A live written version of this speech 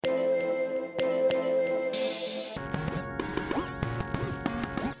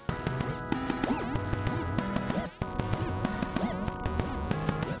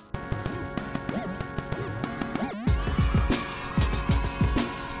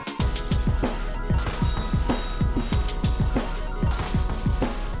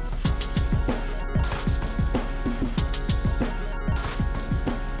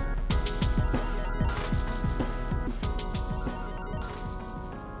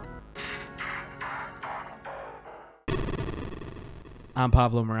I'm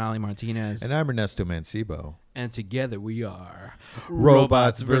Pablo Morales Martinez. And I'm Ernesto Mancibo. And together we are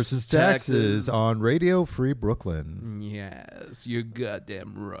Robots versus Taxes on Radio Free Brooklyn. Yes, you're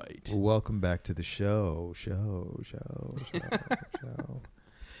goddamn right. Welcome back to the show.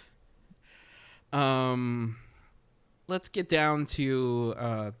 Let's get down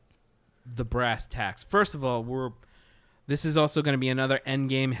to the brass tacks. First of all, this is also going to be another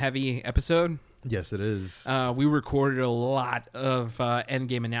Endgame heavy episode. Yes, it is. We recorded a lot of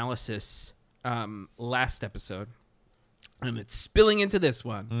Endgame analysis last episode, and it's spilling into this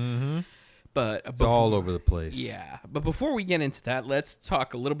one. Mm-hmm. But it's all over the place. Yeah. But before we get into that, let's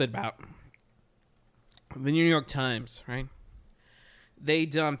talk a little bit about the New York Times, right? They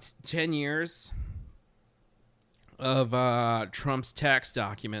dumped 10 years of Trump's tax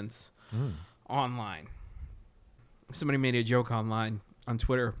documents online. Somebody made a joke online on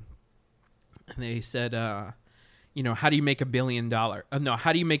Twitter, and they said, how do you make $1 billion?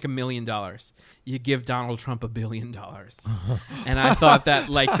 How do you make $1 million? You give Donald Trump $1 billion. And I thought that,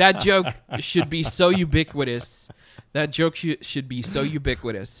 that joke should be so ubiquitous. That joke should be so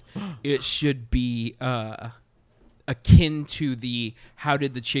ubiquitous. It should be akin to the "how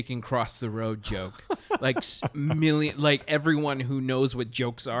did the chicken cross the road" joke. Everyone who knows what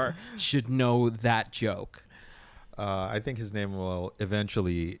jokes are should know that joke. I think his name will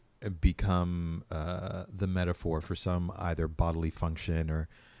eventually become the metaphor for some either bodily function or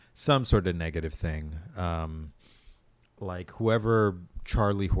some sort of negative thing. Like whoever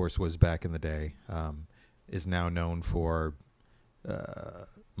Charlie Horse was back in the day is now known for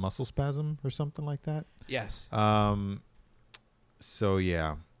muscle spasm or something like that. Yes.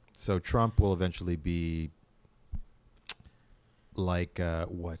 So Trump will eventually be like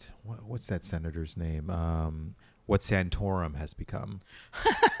what's that senator's name? What Santorum has become.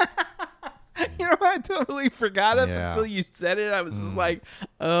 You know, I totally forgot it until you said it. I was just like,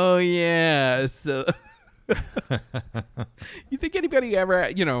 oh, yeah. So, you think anybody ever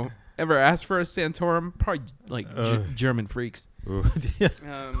asked for a Santorum? Probably German freaks.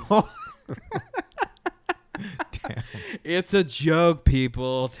 Damn. It's a joke,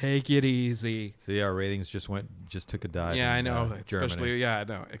 people. Take it easy. So our ratings just took a dive. Yeah, I know. Especially, I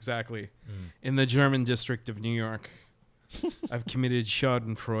know exactly. In the German district of New York, I've committed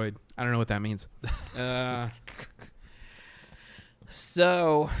Schadenfreude. I don't know what that means.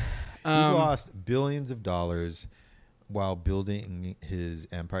 So, he lost billions of dollars while building his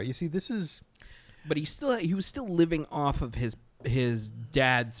empire. You see, but he was still living off of his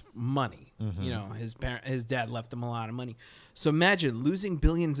dad's money. Mm-hmm. You know, his dad left him a lot of money. So imagine losing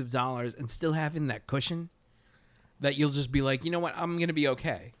billions of dollars and still having that cushion that you'll just be like, you know what, I'm going to be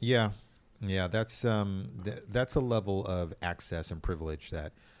okay. Yeah. Yeah, that's a level of access and privilege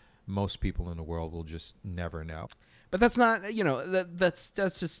that most people in the world will just never know. But that's not, that's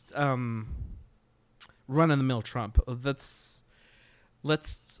just run-of-the-mill Trump.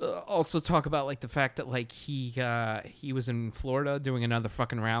 Let's also talk about the fact that he was in Florida doing another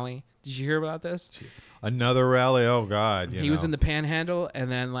fucking rally. Did you hear about this? Another rally? Oh God! He was in the Panhandle,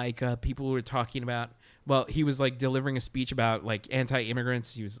 and then people were talking about. Well, he was delivering a speech about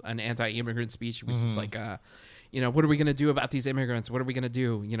anti-immigrants. He was an anti-immigrant speech. He was just what are we gonna do about these immigrants? What are we gonna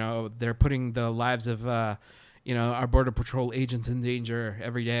do? They're putting the lives of our border patrol agents in danger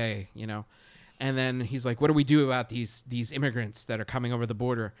every day. And then he's like, what do we do about these immigrants that are coming over the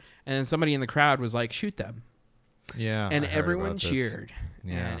border? And then somebody in the crowd was like, shoot them. Yeah. And everyone cheered.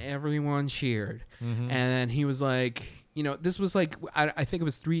 Yeah. And everyone cheered. Mm-hmm. And then he was like, this was I think it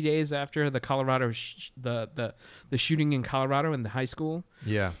was 3 days after the Colorado, the shooting in Colorado in the high school.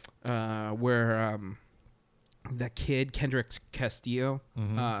 Yeah. Where that kid, Kendrick Castillo,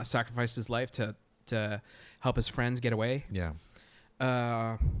 sacrificed his life to help his friends get away. Yeah.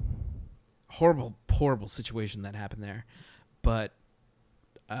 Horrible situation that happened there. But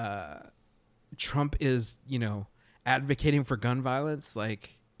Trump is, advocating for gun violence 3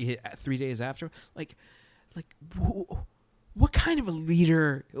 days after. What kind of a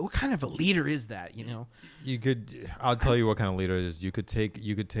leader is that, I'll tell you what kind of leader it is. You could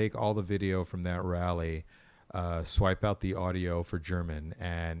take all the video from that rally, swipe out the audio for German,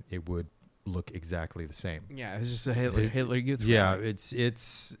 and it would look exactly the same. Yeah, it's just a Hitler Youth rally. Yeah,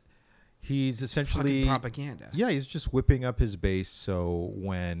 he's essentially propaganda. Yeah, he's just whipping up his base so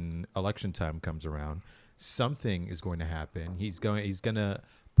when election time comes around, something is going to happen. He's going to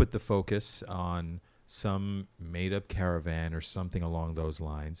put the focus on some made up caravan or something along those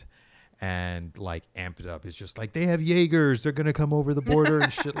lines and amp it up. It's just they have Jaegers, they're going to come over the border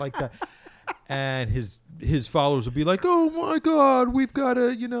and shit like that. And his followers will be like, "Oh my God, we've got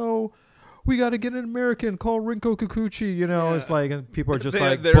to, we got to get an American, call Rinko Kikuchi. You know, Yeah. it's like, and people are just They're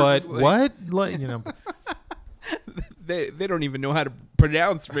like, just but like- what? Like, you know, They don't even know how to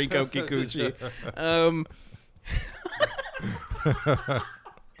pronounce Rinko Kikuchi.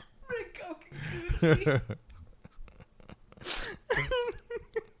 Rinko Kikuchi.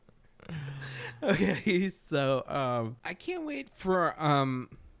 Okay, so I can't wait for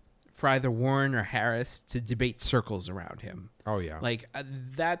either Warren or Harris to debate circles around him. oh yeah, Like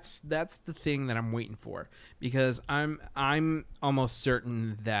that's the thing that I'm waiting for, because I'm almost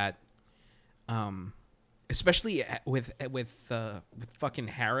certain that especially with fucking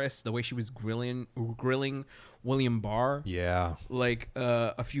Harris, the way she was grilling William Barr yeah, like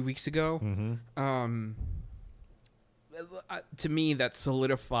a few weeks ago, to me that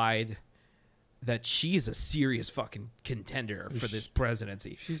solidified that she's a serious fucking contender for this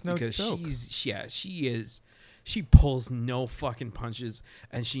presidency. she's no because joke. she pulls no fucking punches,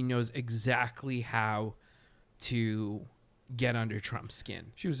 and she knows exactly how to get under Trump's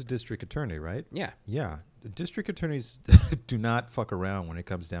skin. She was a district attorney, right? Yeah. Yeah, the district attorneys do not fuck around when it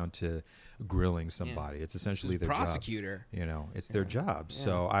comes down to grilling somebody. It's essentially their Prosecutor. job. You know, it's their job.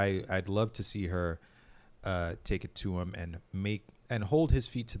 So I'd love to see her take it to him and hold his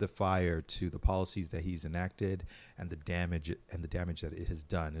feet to the fire to the policies that he's enacted and the damage that it has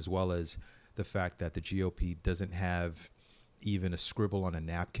done, as well as the fact that the GOP doesn't have even a scribble on a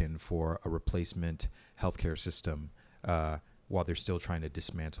napkin for a replacement healthcare system while they're still trying to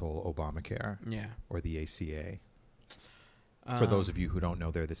dismantle Obamacare Yeah. or the ACA. For those of you who don't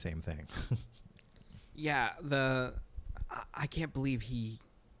know, they're the same thing. Yeah, I can't believe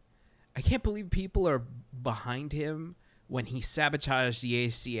people are behind him when he sabotaged the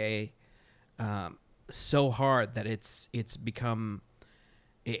ACA so hard that it's become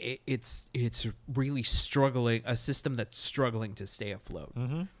it's really struggling, a system that's struggling to stay afloat.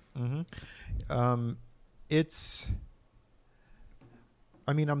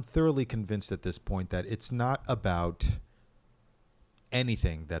 I'm thoroughly convinced at this point that it's not about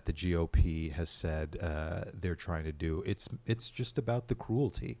anything that the GOP has said they're trying to do. It's just about the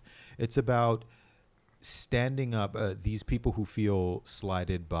cruelty. It's about standing up these people who feel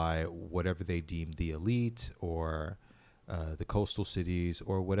slighted by whatever they deem the elite or the coastal cities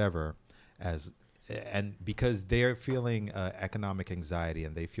or whatever, and because they're feeling economic anxiety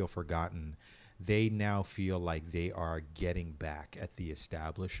and they feel forgotten, they now feel like they are getting back at the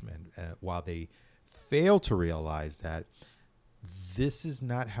establishment, while they fail to realize that this is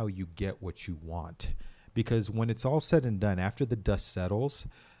not how you get what you want. Because when it's all said and done, after the dust settles,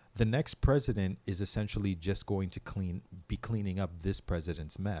 the next president is essentially just going to be cleaning up this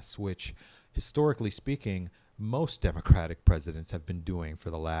president's mess, which, historically speaking, most Democratic presidents have been doing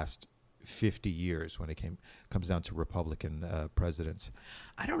for the last 50 years when it comes down to Republican presidents.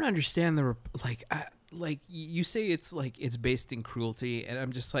 I don't understand like you say it's based in cruelty, and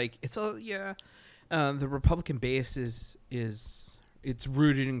I'm just like, it's all, yeah. The Republican base is it's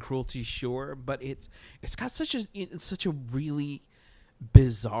rooted in cruelty, sure, but it's got such a really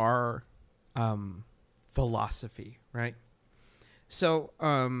bizarre philosophy, right? So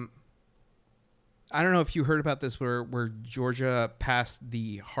I don't know if you heard about this, where Georgia passed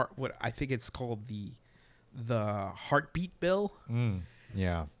what I think it's called the heartbeat bill.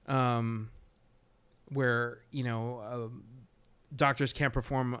 Yeah. Where doctors can't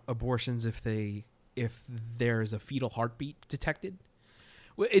perform abortions if there's a fetal heartbeat detected.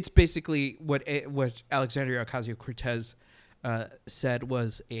 Well, it's basically what Alexandria Ocasio-Cortez said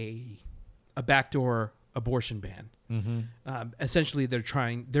was a backdoor abortion ban. Essentially,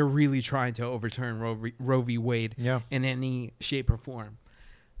 they're really trying to overturn Roe v. Wade in any shape or form.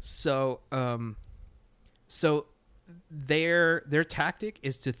 So their tactic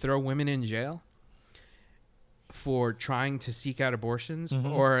is to throw women in jail for trying to seek out abortions,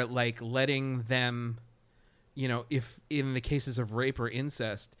 or like letting them, if in the cases of rape or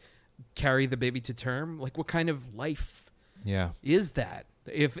incest, carry the baby to term. Like, what kind of life is that?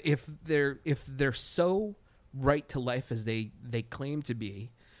 If they're so right to life as they claim to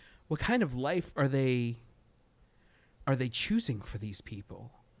be, what kind of life are they choosing for these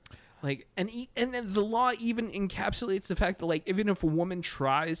people? Like, and then the law even encapsulates the fact that, like, even if a woman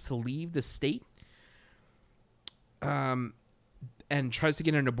tries to leave the state, and tries to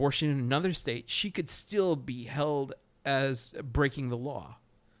get an abortion in another state, she could still be held as breaking the law.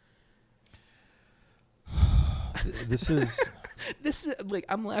 This is like,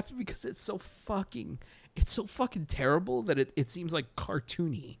 I'm laughing because it's so fucking terrible that it seems like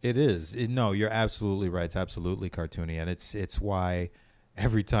cartoony. It is. No, you're absolutely right. It's absolutely cartoony, and it's why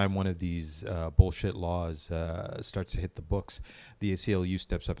every time one of these bullshit laws starts to hit the books, the ACLU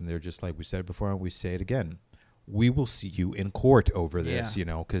steps up and they're just like, we said it before and we say it again. We will see you in court over this,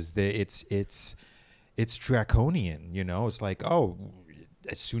 because it's draconian, It's like, oh,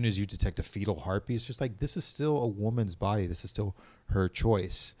 as soon as you detect a fetal heartbeat, it's just like, this is still a woman's body. This is still her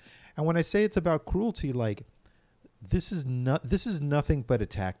choice. And when I say it's about cruelty, like, this is nothing but a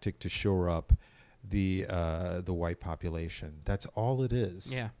tactic to shore up the white population. That's all it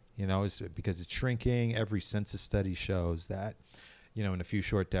is. Yeah. It's because it's shrinking. Every census study shows that, in a few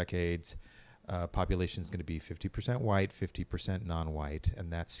short decades, population is going to be 50% white, 50% non-white,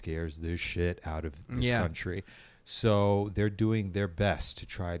 and that scares the shit out of this country. So they're doing their best to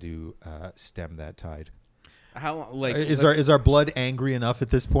try to stem that tide. How is our blood angry enough at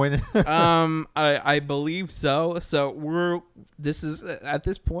this point? I believe so. So at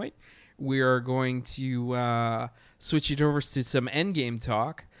this point, we are going to switch it over to some endgame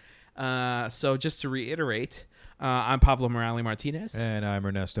talk. So just to reiterate, I'm Pablo Morales Martinez. And I'm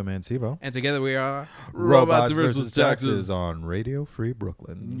Ernesto Mancibo. And together we are Robots versus Taxes on Radio Free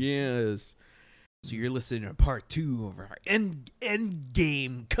Brooklyn. Yes. So you're listening to part 2 of our end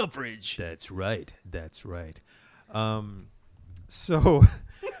game coverage. That's right. So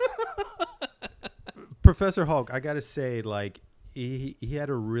Professor Hulk, I got to say, like, he had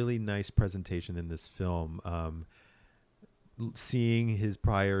a really nice presentation in this film. Seeing his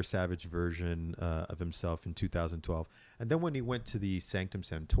prior Savage version of himself in 2012, and then when he went to the Sanctum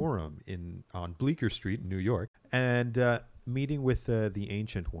Sanctorum on Bleecker Street in New York, and meeting with the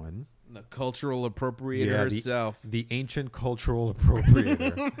Ancient One, the cultural appropriator herself, the ancient cultural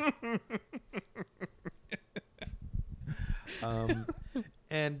appropriator.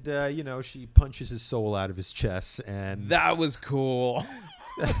 And she punches his soul out of his chest, and that was cool.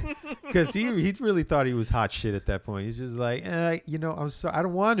 Because he really thought he was hot shit at that point. He's just like, I'm sorry, I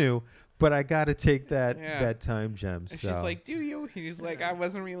don't want to, but I got to take that time gem. So. She's like, do you? He's like, I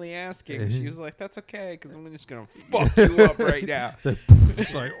wasn't really asking. She was like, that's okay, because I'm just going to fuck you up right now.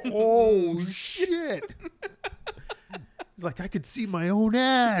 It's like, oh, shit. He's like, I could see my own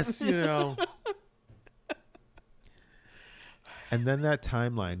ass, And then that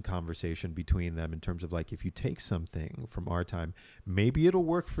timeline conversation between them in terms of, like, if you take something from our time, maybe it'll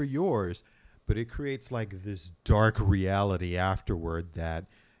work for yours, but it creates, like, this dark reality afterward that,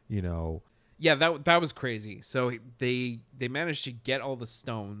 Yeah, that was crazy. So they managed to get all the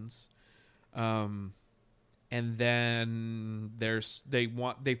stones, and then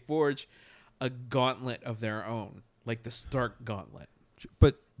they forge a gauntlet of their own, like the Stark Gauntlet.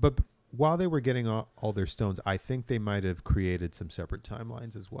 But while they were getting all their stones, I think they might have created some separate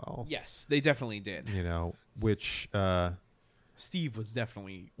timelines as well. Yes, they definitely did. Which Steve was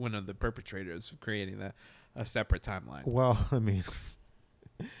definitely one of the perpetrators of creating a separate timeline. Well,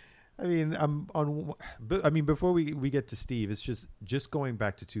 before we get to Steve, it's just going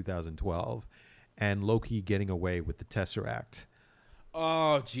back to 2012 and Loki getting away with the Tesseract.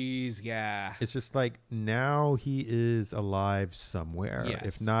 Oh, geez, yeah. It's just like, now he is alive somewhere.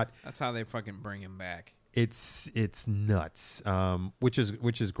 Yes. If not, that's how they fucking bring him back. It's nuts. Which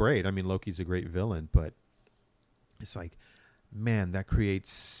is great. I mean, Loki's a great villain, but it's like, man, that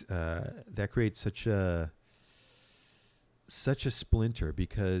creates such a splinter,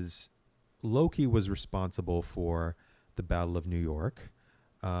 because Loki was responsible for the Battle of New York.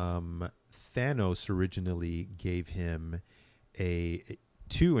 Thanos originally gave him he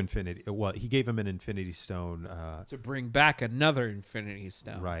gave him an Infinity Stone to bring back another Infinity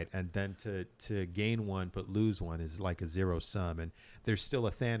Stone, right? And then to gain one but lose one is like a zero sum, and there's still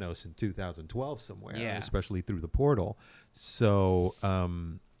a Thanos in 2012 somewhere, especially through the portal. So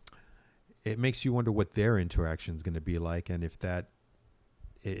it makes you wonder what their interaction is going to be like, and if that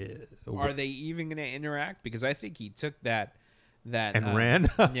are they even going to interact? Because I think he took that and ran.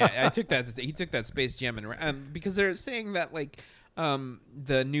 Yeah, he took that space gem and ran, because they're saying that, like,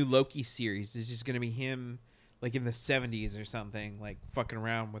 the new Loki series is just going to be him, like, in the 70s or something, like, fucking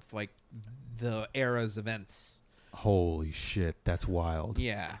around with, like, the era's events. Holy shit, that's wild.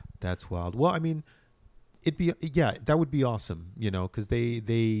 Yeah, that's wild. Well, I mean, that would be awesome, because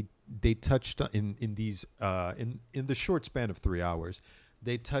they touched in these in the short span of 3 hours,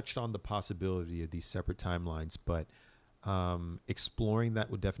 they touched on the possibility of these separate timelines, but exploring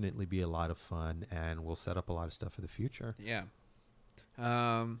that would definitely be a lot of fun, and will set up a lot of stuff for the future. Yeah.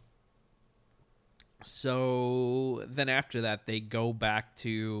 So then after that, they go back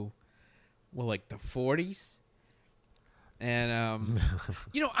to, like the 40s, and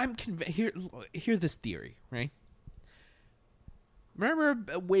I'm hear this theory, right?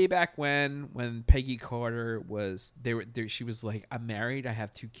 Remember way back when Peggy Carter was she was like, I'm married, I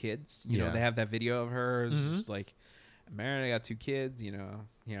have 2 kids. You know, they have that video of her. It's just like, I'm married, I got 2 kids. You know,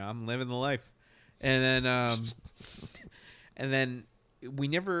 I'm living the life. And then we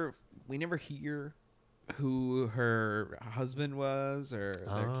never hear who her husband was or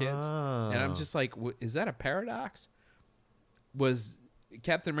their kids. And I'm just like, is that a paradox? Was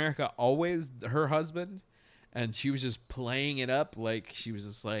Captain America always her husband? And she was just playing it up like she was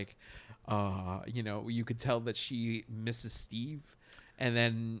just like, you could tell that she misses Steve. And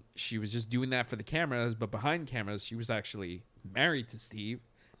then she was just doing that for the cameras. But behind cameras, she was actually married to Steve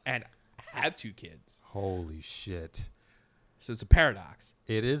and had 2 kids. Holy shit. So it's a paradox.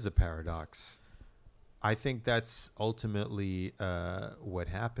 It is a paradox. I think that's ultimately what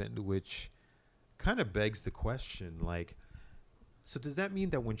happened, which kind of begs the question, like, so does that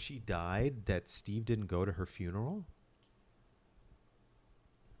mean that when she died, that Steve didn't go to her funeral?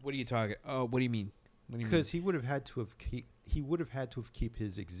 What are you talking? Oh, what do you mean? Because he would have had to have keep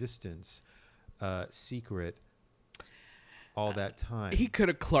his existence secret all that time. He could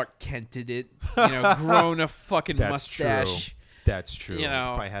have Clark Kented it, grown a fucking mustache. True. That's true.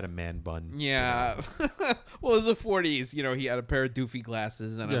 Probably had a man bun. Yeah. Well, it was the 40s. He had a pair of doofy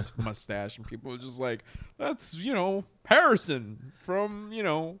glasses and a mustache, and people were just like, that's, Harrison from,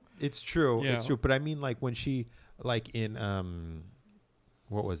 It's true. Yeah. It's true. But I mean, like, when she, like, in,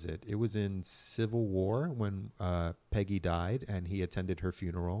 what was it? It was in Civil War when Peggy died and he attended her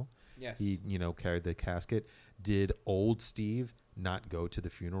funeral. Yes. He, carried the casket. Did old Steve not go to the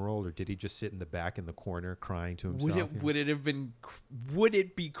funeral, or did he just sit in the back in the corner crying to himself? Would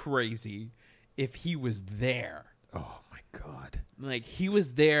it be crazy if he was there? Oh my God. Like, he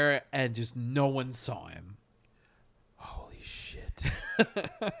was there and just no one saw him. Holy shit.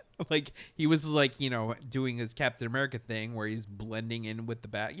 Like, he was like, doing his Captain America thing where he's blending in with the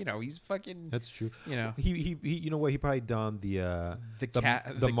back. He's fucking. That's true. He you know what? He probably donned the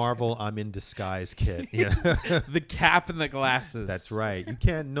the Marvel I'm in disguise kit. The cap and the glasses. That's right.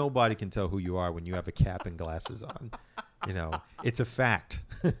 Nobody can tell who you are when you have a cap and glasses on. It's a fact.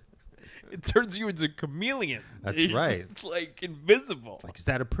 It turns you into a chameleon. That's You're right. Just, like, invisible. Like, is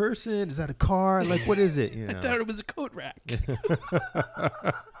that a person? Is that a car? Like, what is it? I thought it was a coat rack.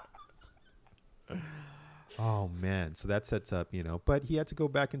 Oh man, so that sets up, but he had to go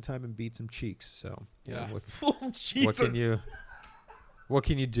back in time and beat some cheeks. So what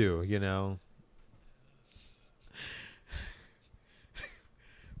can you do?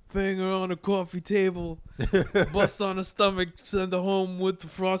 Bang her on a coffee table, bust on her stomach, send her home with the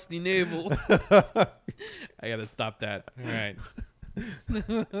frosty navel. I gotta stop that. All right.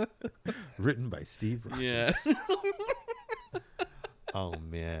 Written by Steve Rogers. Yeah. Oh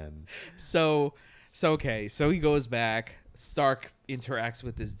man. So he goes back. Stark interacts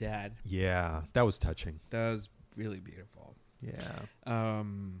with his dad. Yeah, that was touching. That was really beautiful. Yeah. I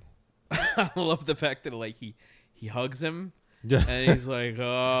love the fact that, like, he hugs him. Yeah. And he's like,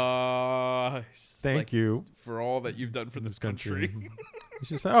 thank you for all that you've done for this country. He's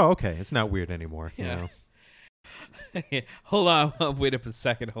just like, oh, okay. It's not weird anymore. Yeah. Hold on. Wait up a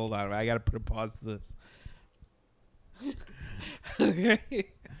second. Hold on. I got to put a pause to this. Okay.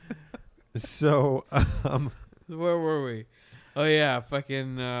 So, where were we? Oh, yeah.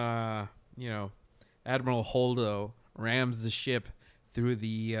 Fucking, Admiral Holdo rams the ship through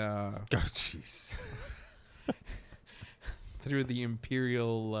the, oh, jeez. through the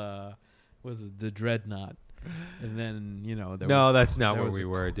Imperial, the Dreadnought. And then, that's not where we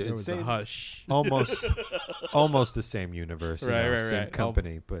were. There was a hush. Almost the same universe. Right. Same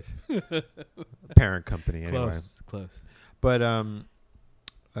company, but parent company anyway. Close. But,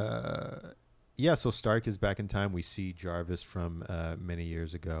 so Stark is back in time. We see Jarvis from many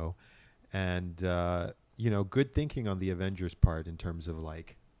years ago. And, good thinking on the Avengers part in terms of,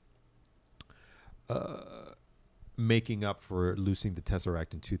 like, making up for losing the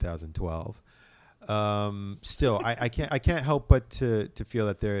Tesseract in 2012. Still, I can't help but to feel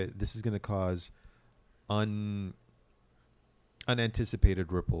that this is going to cause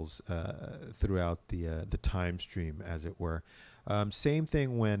unanticipated ripples throughout the time stream, as it were. Same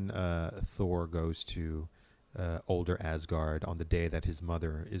thing when Thor goes to older Asgard on the day that his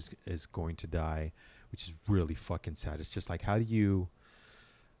mother is going to die, which is really fucking sad. It's just like, how do you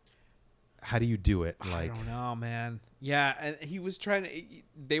do it? Like, I don't know, man. Yeah, and he was trying to.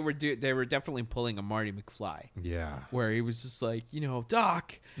 They were definitely pulling a Marty McFly. Yeah, where he was just like,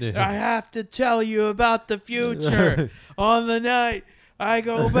 Doc, I have to tell you about the future on the night I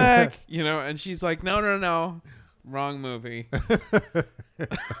go back. And she's like, no, wrong movie.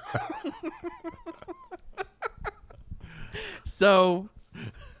 So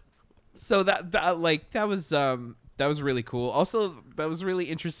that was really cool. Also, that was really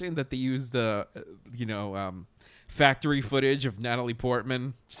interesting that they used the factory footage of Natalie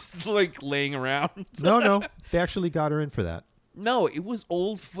Portman just like laying around. No, they actually got her in for that. No, it was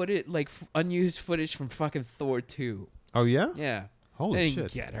old footage, like unused footage from fucking Thor 2. Oh yeah, Yeah. Holy they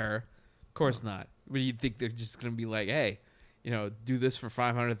didn't shit. get her. Of course not. But you think they're just gonna be like, hey, do this for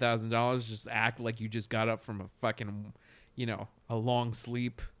 $500,000? Just act like you just got up from a fucking, a long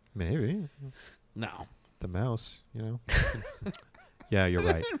sleep. Maybe No. the mouse. Yeah, you're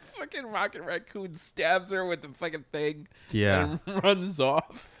right. Fucking Rocket Raccoon stabs her with the fucking thing. Yeah, And runs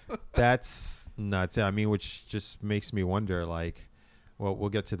off. that's nuts. I mean, which just makes me wonder, like, well, we'll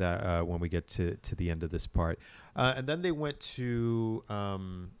get to that when we get to the end of this part. And then they went to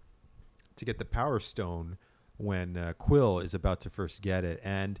get the Power Stone when Quill is about to first get it.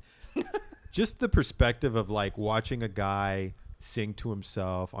 And just the perspective of, like, watching a guy sing to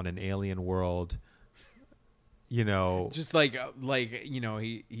himself on an alien world, Just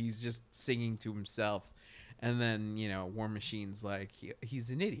he's just singing to himself. And then, War Machine's like, he's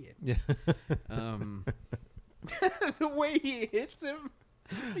an idiot. Yeah. The way he hits him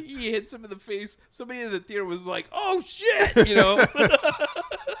in the face. Somebody in the theater was like, "Oh shit!"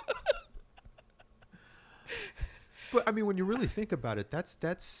 But I mean, when you really think about it, that's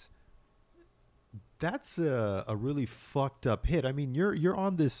a really fucked up hit. I mean, you're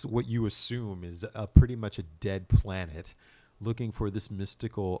on this, what you assume is pretty much a dead planet, looking for this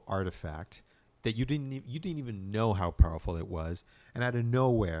mystical artifact that you didn't even know how powerful it was, and out of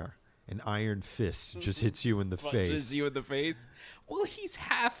nowhere, an iron fist just hits you in the face. Punches you in the face. Well, he's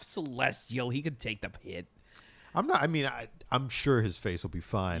half celestial. He could take the hit. I'm sure his face will be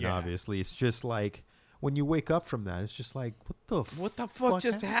fine. Yeah. Obviously, it's just like when you wake up from that, it's just like, what the fuck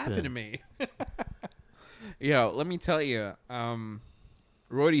just happened to me? Yo, let me tell you,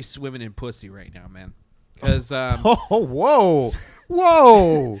 Rhodey's swimming in pussy right now, man. Because whoa.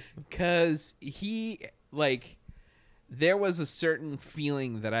 Because he, like, there was a certain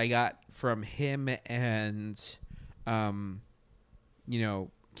feeling that I got from him and, Carol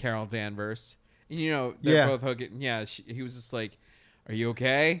Danvers. And, they're both hooking. Yeah, he was just like, "Are you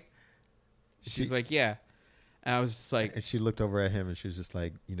okay?" She's like, "Yeah." And I was just like, and she looked over at him and she was just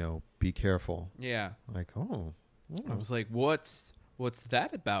like, be careful. "Yeah." Like, oh. I was like, "What's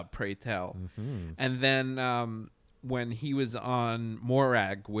that about, pray tell?" Mm-hmm. And then when he was on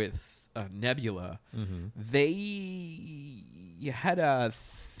Morag with Nebula, Mm-hmm. they had a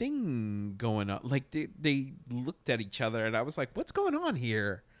thing going on. Like they looked at each other, and I was like, "What's going on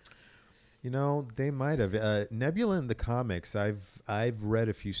here?" They might have. Nebula in the comics, I've read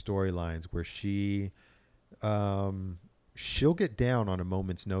a few storylines where she'll get down on a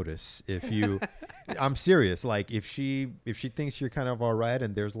moment's notice if you I'm serious. Like, if she thinks you're kind of all right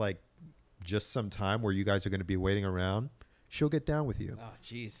and there's like just some time where you guys are going to be waiting around, she'll get down with you. Oh,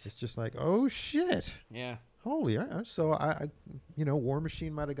 jeez. It's just like, oh shit. Yeah. Holy. So I War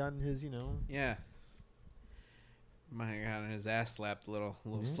Machine might have gotten his, Yeah. My God, his ass slapped a little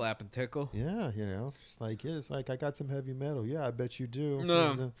slap and tickle. Yeah, it's like I got some heavy metal. Yeah, I bet you do.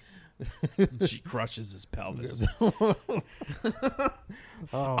 No. She crushes his pelvis. Oh.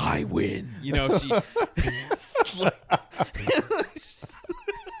 I win. She.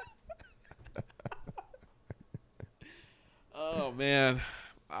 Oh man,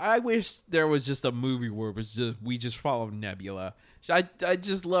 I wish there was just a movie where it was we just follow Nebula. I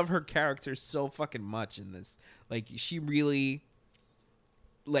just love her character so fucking much in this. Like, she really,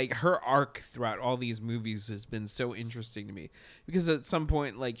 like, her arc throughout all these movies has been so interesting to me, because at some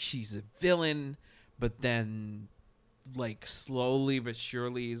point, like, she's a villain, but then, like, slowly but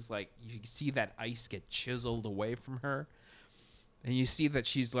surely is like, you see that ice get chiseled away from her, and you see that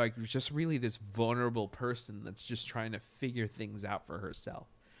she's like just really this vulnerable person that's just trying to figure things out for herself,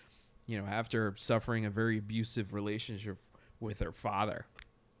 after suffering a very abusive relationship with her father.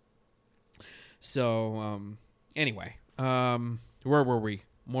 So anyway, where were we?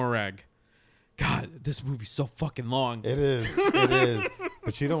 Morag. God, this movie's so fucking long. It is.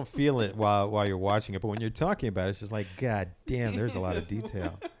 But you don't feel it while you're watching it. But when you're talking about it, it's just like, God damn, there's a lot of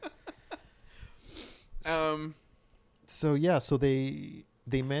detail. So they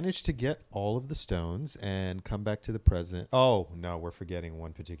managed to get all of the stones and come back to the present. Oh no, we're forgetting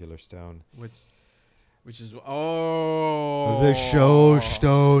one particular stone. Which is the Shoal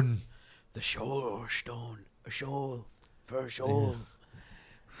Stone. The Shoal Stone. A shoal for a shoal.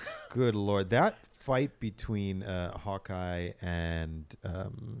 Good Lord, that fight between Hawkeye and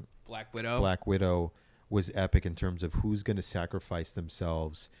Black Widow was epic in terms of who's going to sacrifice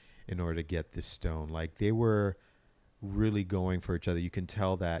themselves in order to get this stone. Like, they were really going for each other. You can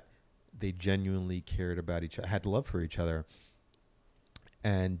tell that they genuinely cared about each other, had love for each other,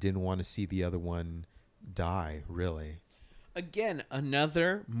 and didn't want to see the other one die, really. Again,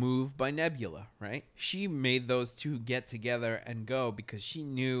 another move by Nebula, right? She made those two get together and go because she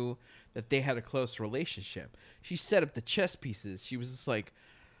knew that they had a close relationship. She set up the chess pieces. She was just like,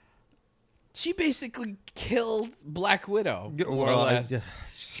 she basically killed Black Widow, more or less,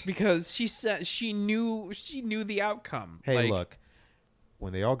 because she said she knew the outcome. Hey, look,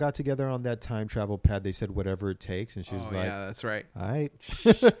 when they all got together on that time travel pad, they said whatever it takes, and she was like, "Yeah, that's right." All right.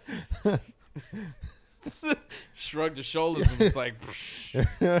 Shrugged her shoulders and was like,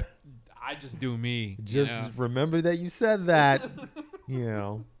 I just do me. Just remember that you said that.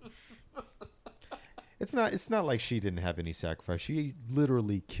 It's not like she didn't have any sacrifice. She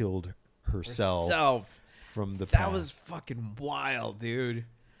literally killed herself from the past. That was fucking wild, dude.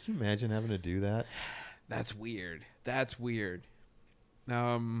 Can you imagine having to do that? That's weird. That's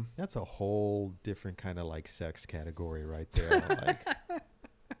a whole different kind of like sex category right there. Like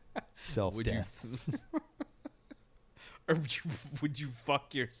self-death. Or would you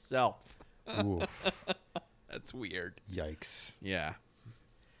fuck yourself? Oof. That's weird. Yikes. Yeah.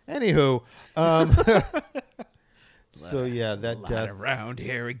 Anywho, so yeah, that death of round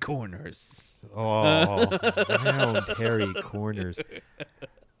hairy corners. Oh, round hairy corners.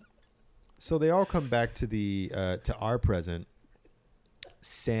 So they all come back to to our present,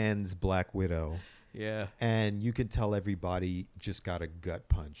 sans Black Widow. Yeah. And you can tell everybody just got a gut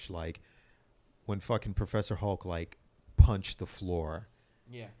punch. Like when fucking Professor Hulk like punched the floor.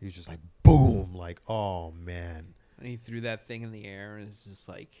 Yeah. He was just like boom, like, oh man. And he threw that thing in the air and it's just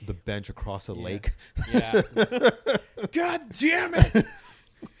like the bench across a lake. Yeah. God damn it.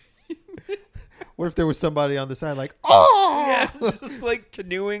 What if there was somebody on the side like, oh yeah, just like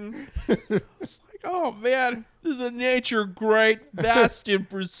canoeing. Like, oh man, this is a nature great, vast and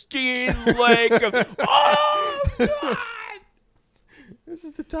pristine lake of, oh God. This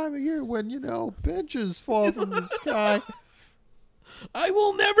is the time of year when, benches fall from the sky. I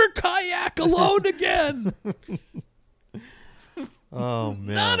will never kayak alone again. Oh,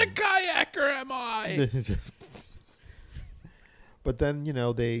 man. Not a kayaker am I. But then,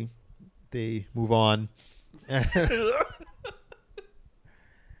 they move on.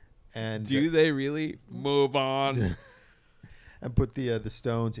 And do they really move on? And put the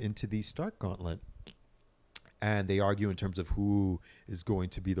stones into the Stark Gauntlet. And they argue in terms of who is going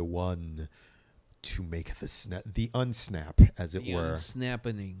to be the one to make the unsnap, as it were.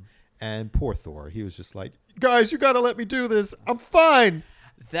 Unsnapping. And poor Thor, he was just like, guys, you got to let me do this. I'm fine.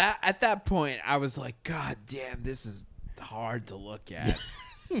 At that point, I was like, God damn, this is hard to look at.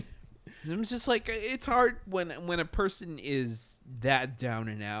 I'm just like, it's hard when a person is that down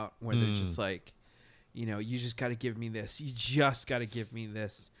and out, where they're just like, you just got to give me this. You just got to give me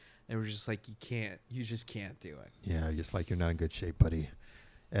this. And we're just like, you just can't do it. Yeah, just like, you're not in good shape, buddy.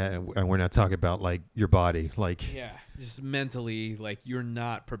 And we're not talking about like your body, like yeah, just mentally, like you're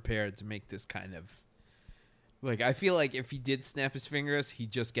not prepared to make this kind of. Like I feel like if he did snap his fingers, he'd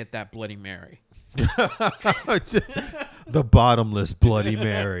just get that Bloody Mary. The bottomless Bloody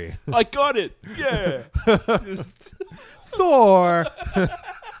Mary. I got it. Yeah. Thor.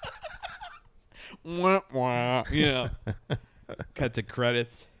 Wah, wah. Yeah. Cut to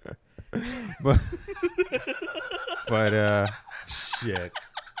credits. But shit.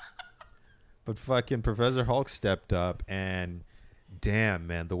 But fucking Professor Hulk stepped up, and damn,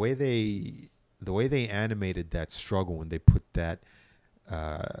 man, the way they animated that struggle when they put that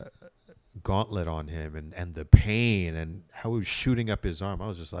gauntlet on him, and the pain and how he was shooting up his arm, I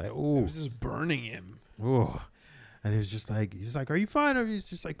was just like, ooh, it was just burning him. Ooh. And he was like, are you fine? Or he's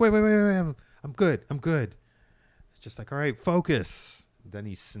just like, wait, I'm good. It's just like, all right, focus. Then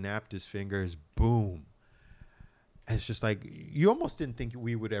he snapped his fingers, boom. And it's just like, you almost didn't think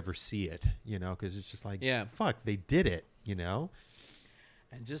we would ever see it, because it's just like, yeah, fuck, they did it, And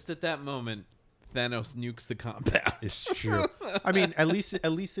just at that moment, Thanos nukes the compound. It's true. I mean, at least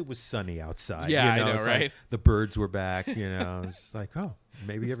it was sunny outside. Yeah, I know, right? Like the birds were back. It's just like, oh,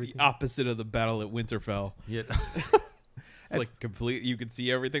 maybe it's everything. The opposite of the battle at Winterfell. Yeah, it's like complete. You can see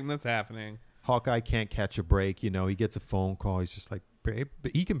everything that's happening. Hawkeye can't catch a break. He gets a phone call. He's just like, babe,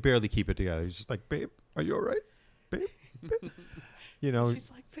 but he can barely keep it together. He's just like, babe, are you all right? Babe?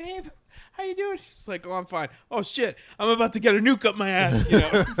 She's like, babe, how you doing? She's like, oh, I'm fine. Oh shit, I'm about to get a nuke up my ass.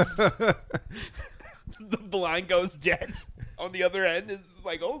 The line goes dead on the other end. It's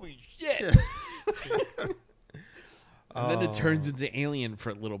like, holy shit. And then it turns into Alien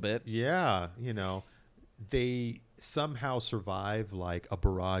for a little bit. Yeah, they somehow survive like a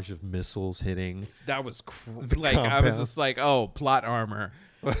barrage of missiles hitting. That was The like I was compound. just like, oh, plot armor.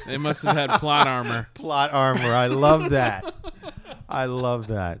 They must have had plot armor. Plot armor. I love that. I love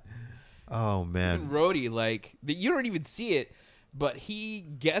that. Oh man. Even Rhodey, like you don't even see it, but he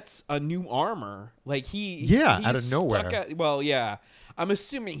gets a new armor. Like he's out of nowhere. stuck at, well, yeah. I'm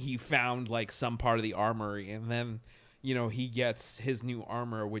assuming he found like some part of the armory, and then he gets his new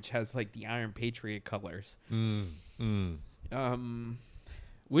armor, which has like the Iron Patriot colors.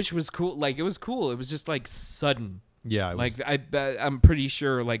 Which was cool. Like it was cool. It was just like sudden. Yeah. Like I'm pretty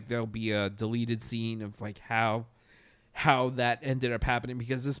sure like there'll be a deleted scene of like how that ended up happening,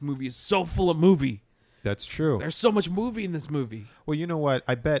 because this movie is so full of movie. That's true. There's so much movie in this movie. Well, you know what?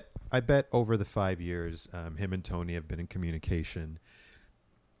 I bet over the 5 years, him and Tony have been in communication,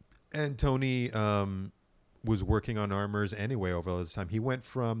 and Tony was working on armors anyway over all this time. He went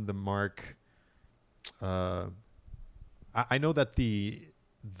from the Mark. I know that the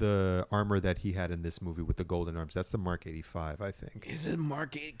armor that he had in this movie with the golden arms, that's the Mark 85, I think. Is it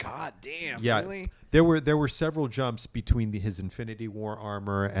Mark 8? God damn. Yeah, Really? there were several jumps between his Infinity War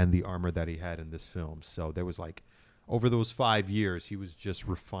armor and the armor that he had in this film. So there was like, over those 5 years, he was just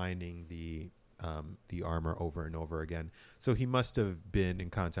refining the armor over and over again. So he must have been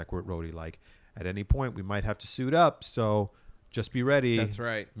in contact with Rhodey. Like, at any point, we might have to suit up. So just be ready. That's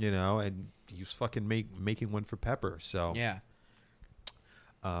right. And he was fucking making one for Pepper. So Yeah.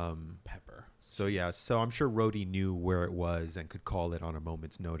 Pepper. So yeah, so I'm sure Rhodey knew where it was and could call it on a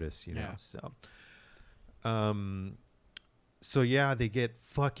moment's notice, you know. Yeah. So yeah, they get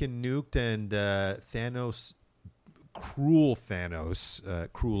fucking nuked, and Thanos, crueler Thanos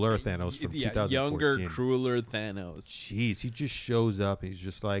from 2014. Younger, crueler Thanos. Jeez, he just shows up and he's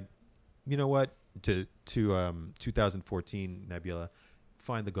just like, you know what? To 2014 Nebula,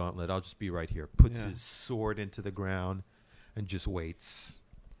 find the gauntlet. I'll just be right here. Puts his sword into the ground and just waits.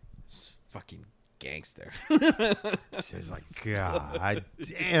 It's fucking gangster. He's like, God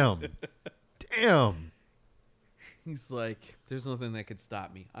damn. He's like, there's nothing that could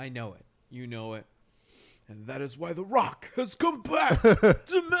stop me. I know it. You know it. And that is why The Rock has come back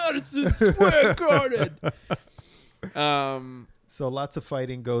to Madison Square Garden. So lots of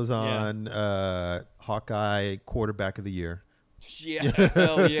fighting goes on. Hawkeye, quarterback of the year. Yeah,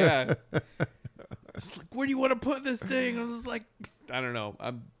 hell yeah. It's like, where do you want to put this thing? I was just like, I don't know.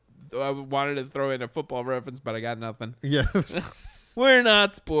 I wanted to throw in a football reference, but I got nothing. Yeah. We're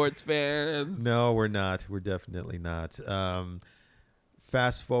not sports fans. No, we're not. We're definitely not.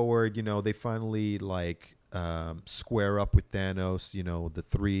 Fast forward, they finally square up with Thanos. The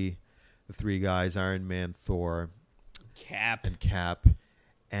three guys: Iron Man, Thor, Cap,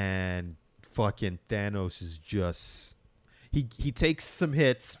 and fucking Thanos is just he takes some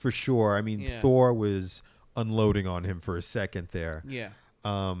hits for sure. I mean, Thor was unloading on him for a second there. Yeah.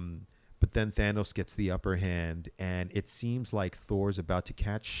 But then Thanos gets the upper hand, and it seems like Thor's about to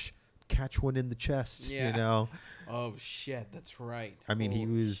catch one in the chest. Yeah. Oh shit, that's right. I mean,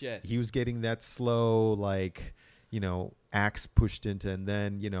 Holy he was getting that slow axe pushed into, and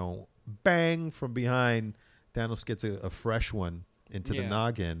then bang from behind. Thanos gets a fresh one into the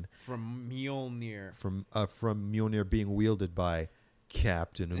noggin from Mjolnir. From Mjolnir being wielded by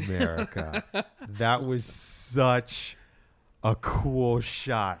Captain America. That was such a cool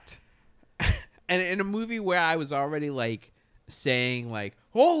shot. And in a movie where I was already saying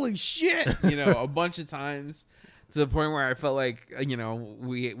holy shit, a bunch of times, to the point where I felt like,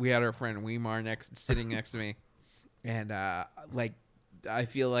 we had our friend Weimar sitting next to me, and I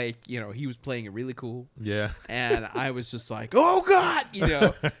feel like, he was playing it really cool. Yeah. And I was just like, oh God,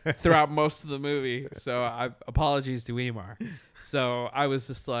 throughout most of the movie. So apologies to Weimar. So I was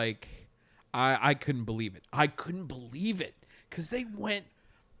just like, I couldn't believe it. I couldn't believe it. Because they went,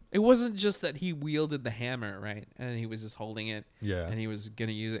 it wasn't just that he wielded the hammer, right? And he was just holding it. Yeah. And he was going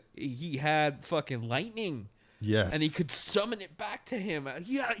to use it. He had fucking lightning. Yes. And he could summon it back to him.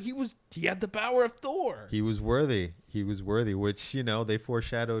 Yeah, he had the power of Thor. He was worthy, which, they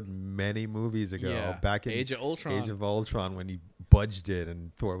foreshadowed many movies ago. Back in Age of Ultron. When he budged it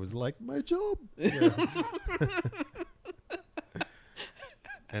and Thor was like, my job. Yeah.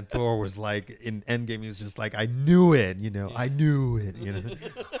 And Thor was like, in Endgame, he was just like, I knew it, I knew it,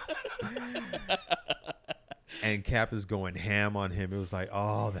 And Cap is going ham on him. It was like,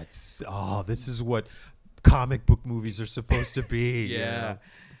 this is what comic book movies are supposed to be. Yeah.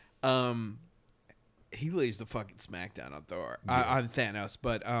 He lays the fucking smackdown on Thor, Yes. on Thanos.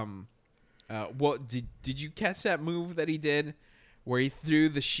 But what did you catch that move that he did, where he threw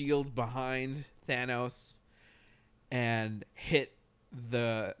the shield behind Thanos and hit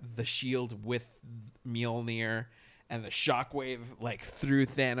the shield with Mjolnir, and the shockwave like threw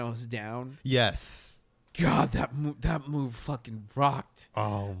Thanos down. Yes. God, that move fucking rocked.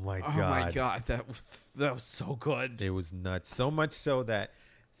 Oh my god. Oh my god, that was so good. It was nuts. So much so that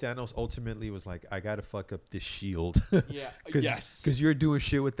Thanos ultimately was like, I gotta fuck up this shield. Yeah. Cause, Yes. Because you're doing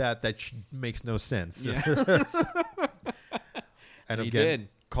shit with that makes no sense. Yeah. And He again, did.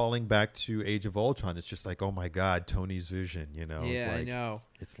 calling back to Age of Ultron, it's just like, oh my god, Tony's vision. You know. Yeah, it's like, I know.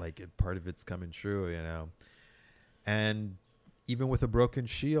 It's like part of it's coming true. You know. And even with a broken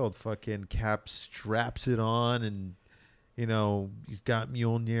shield, fucking Cap straps it on, and you know he's got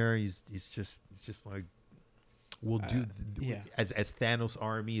Mjolnir. He's just like, we'll do. Yeah. As Thanos'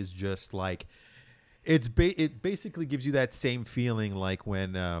 army is just like, it basically gives you that same feeling like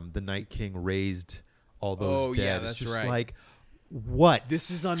when the Night King raised all those dead. Yeah, It's that's just right. like, what?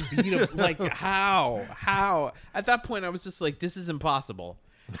 This is unbeatable. Like, how? At that point, I was just like, this is impossible.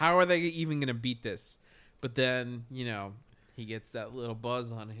 How are they even going to beat this? But then, you know, he gets that little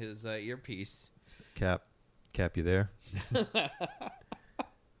buzz on his earpiece. Cap, you there?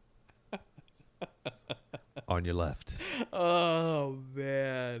 On your left. Oh,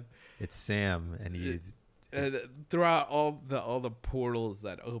 man. It's Sam, and he's Throughout all the portals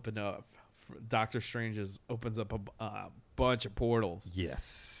that open up, Doctor Strange opens up a bunch of portals.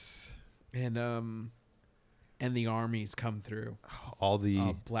 yes. And the armies come through. All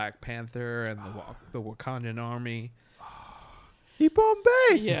the Black Panther and the Wakandan army.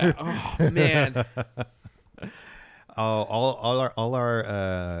 Bombay. Yeah. Oh man. all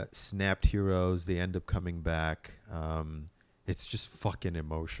our snapped heroes, they end up coming back. It's just fucking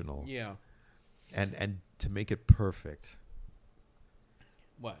emotional. Yeah. And to make it perfect,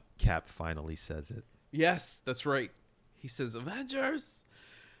 What? Cap finally says it. Yes, that's right. He says, "Avengers,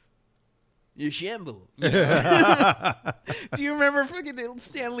 you shamble." Yeah. Do you remember fucking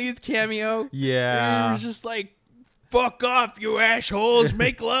Stan Lee's cameo? Yeah. He was just like, "Fuck off, you assholes!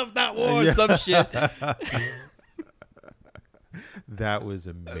 Make love, not war." Yeah. Some shit. That was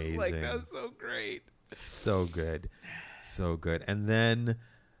amazing. That's so great. So good. So good. And then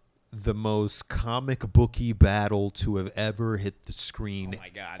the most comic booky battle to have ever hit the screen. Oh my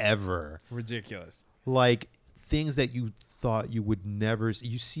God. Ever. Ridiculous. Like things that you thought you would never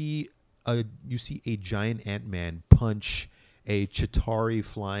you see a giant Ant-Man punch a Chitauri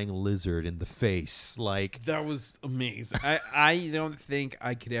flying lizard in the face. Like That was amazing. I don't think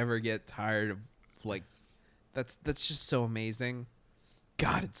I could ever get tired of like that's just so amazing.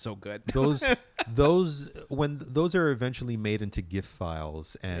 God, it's so good. when those are eventually made into GIF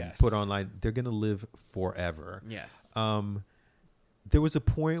files and Yes. put online, they're gonna live forever. Yes. There was a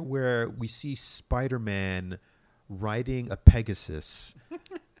point where we see Spider-Man riding a Pegasus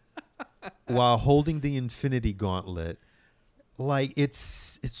while holding the Infinity Gauntlet. Like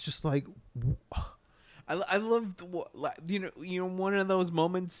it's just like I loved you know one of those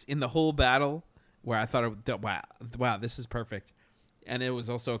moments in the whole battle where I thought wow this is perfect, and it was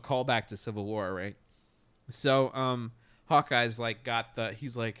also a callback to Civil War, right? So Hawkeye's like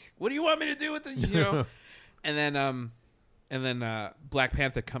he's like, what do you want me to do with this, you know? and then Black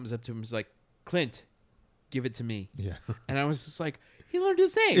Panther comes up to him and is like, Clint, give it to me. yeah. And I was just like, he learned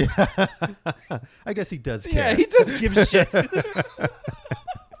his name. I guess he does care. Yeah, he does give a shit.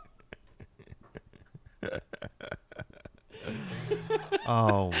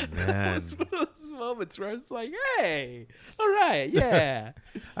 Oh man. It's one of those moments where I was like, hey, all right, yeah.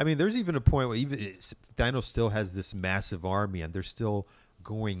 I mean, there's even a point where even Thanos still has this massive army, and they're still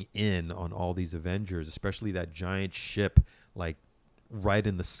going in on all these Avengers, especially that giant ship, like right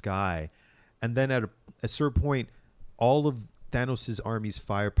in the sky. And then at a certain point, all of Thanos' army's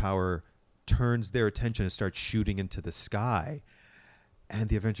firepower turns their attention and starts shooting into the sky. And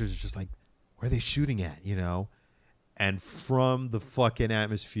the Avengers are just like, where are they shooting at, you know? And from the fucking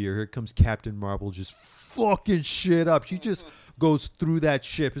atmosphere, here comes Captain Marvel just fucking shit up. She just goes through that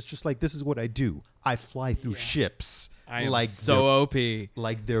ship. It's just like, this is what I do. I fly through ships. I am like so OP.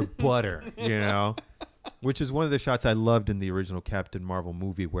 like they're butter, you know? Which is one of the shots I loved in the original Captain Marvel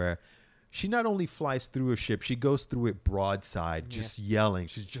movie, where she not only flies through a ship, she goes through it broadside, just yelling.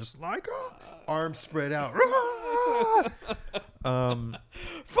 She's just like, arms spread out.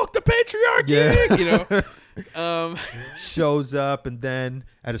 Fuck the patriarchy, Yeah. you know. Shows up, and then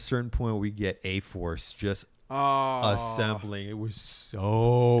at a certain point we get A-Force just assembling. It was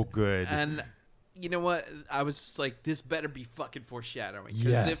so good. And you know what? I was just like, this better be fucking foreshadowing.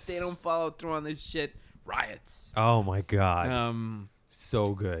 Because Yes. if they don't follow through on this shit, riots. Oh my god.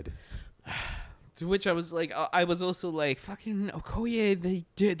 So good. To which I was like, I was also like, fucking Okoye,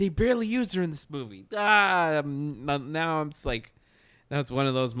 they barely used her in this movie. Now I'm just like, That's one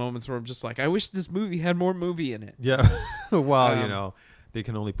of those moments where I'm just like, I wish this movie had more movie in it. Yeah. Well, they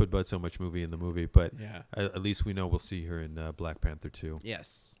can only put but so much movie in the movie, but Yeah. at least we know we'll see her in Black Panther 2.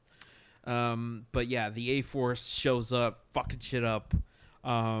 Yes. But yeah, the A-Force shows up, fucking shit up.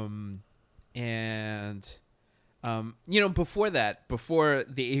 Before that, before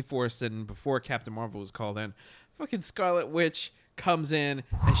the A-Force and before Captain Marvel was called in, fucking Scarlet Witch comes in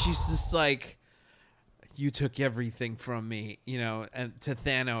and she's just like, you took everything from me, and to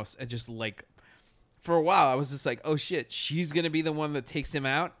Thanos, and just like, for a while I was just like, oh shit, she's gonna be the one that takes him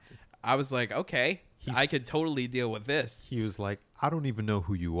out. I was like, okay, I could totally deal with this. He was like, I don't even know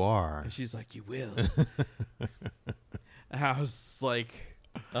who you are. And she's like, you will. I was like,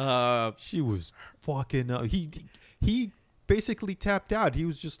 she was fucking he basically tapped out. He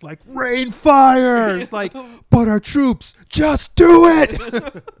was just like, rain fire. It's like, but our troops, just do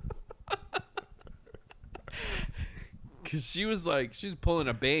it. Cause she was pulling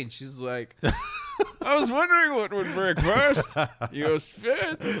a Bane. She's like, I was wondering what would break first, your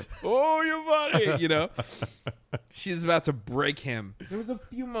spit or your body. She's about to break him. There was a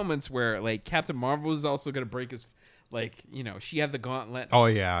few moments where like Captain Marvel was also gonna break his, she had the gauntlet. Oh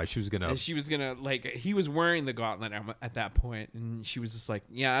yeah, she was gonna. And she was gonna he was wearing the gauntlet at that point, and she was just like,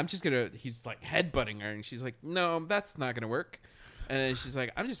 yeah, I'm just gonna. He's like headbutting her, and she's like, no, that's not gonna work. And then she's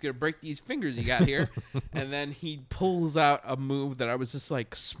like, I'm just going to break these fingers you got here. And then he pulls out a move that I was just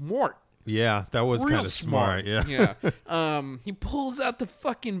like, smart. Yeah, that was kind of smart. Yeah. He pulls out the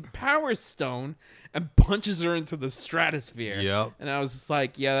fucking Power Stone and punches her into the stratosphere. Yep. And I was just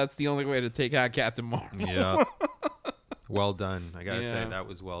like, yeah, that's the only way to take out Captain Marvel. Yeah. Well done. I got to say, that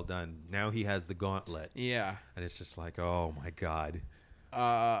was well done. Now he has the gauntlet. Yeah. And it's just like, oh my God.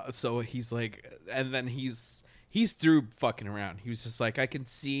 So he's like, and then he's through fucking around. He was just like, I can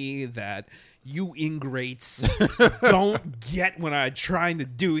see that you ingrates don't get what I'm trying to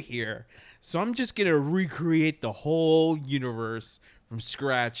do here. So I'm just going to recreate the whole universe from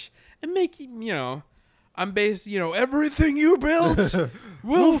scratch and make, I'm based, everything you built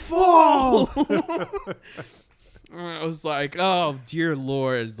will fall. I was like, oh, dear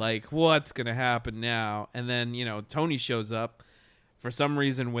Lord, like, what's going to happen now? And then, Tony shows up for some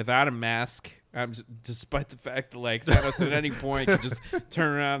reason without a mask. Despite the fact that like Thanos at any point could just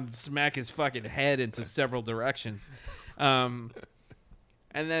turn around and smack his fucking head into several directions, and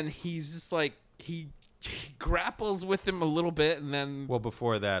then he's just like he grapples with him a little bit, and then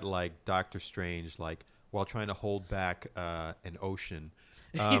before that, like Doctor Strange, like while trying to hold back an ocean,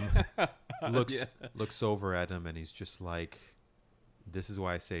 looks over at him, and he's just like, "This is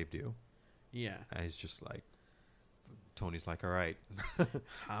why I saved you." Yeah, and he's just like. Tony's like, all right.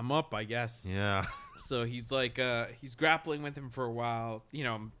 I'm up, I guess. Yeah. So he's like, he's grappling with him for a while.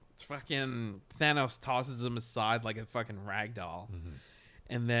 Fucking Thanos tosses him aside like a fucking ragdoll. Mm-hmm.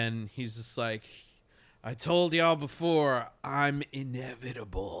 And then he's just like, I told y'all before, I'm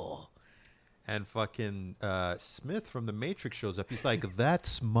inevitable. And fucking Smith from The Matrix shows up. He's like,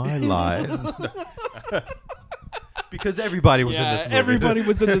 that's my line. Because everybody was in this movie. Everybody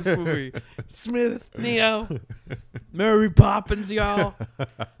was in this movie. Smith, Neo, Mary Poppins, y'all.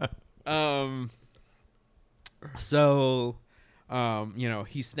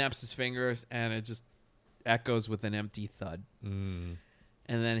 He snaps his fingers and it just echoes with an empty thud. Mm.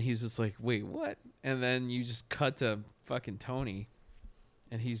 And then he's just like, wait, what? And then you just cut to fucking Tony.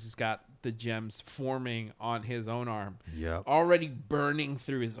 And he's just got the gems forming on his own arm. Yep. Already burning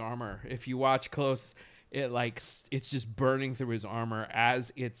through his armor. If you watch close... it's just burning through his armor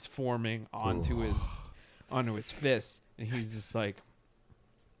as it's forming onto his fist, and he's just like,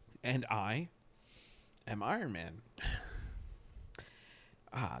 and I am Iron Man.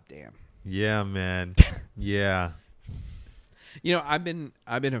 Ah, damn. Yeah, man. Yeah. I've been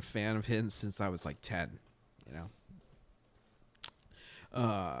a fan of his since I was like 10.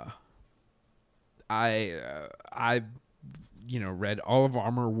 I read all of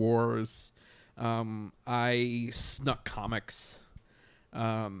Armor Wars. I snuck comics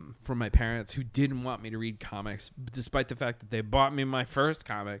from my parents who didn't want me to read comics, despite the fact that they bought me my first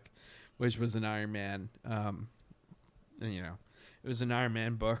comic, which was an Iron Man. It was an Iron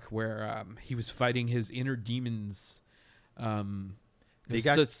Man book where he was fighting his inner demons.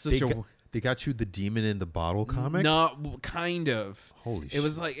 They got you the Demon in the Bottle comic? No, kind of. Holy shit. It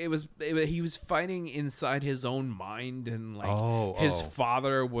was like he was fighting inside his own mind, and like his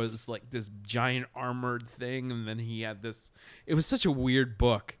father was like this giant armored thing, and then he had this. It was such a weird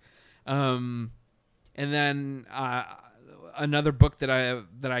book. And then another book that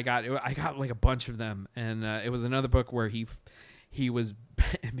I got like a bunch of them, and it was another book where he was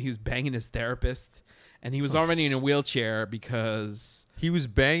banging his therapist. and he was already in a wheelchair because He was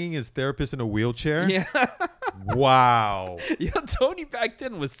banging his therapist in a wheelchair? yeah. Wow. Yeah, Tony back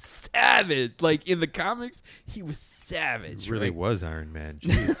then was savage. Like in the comics, he was savage. It really right? was Iron Man.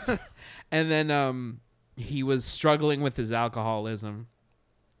 Jeez. And then he was struggling with his alcoholism,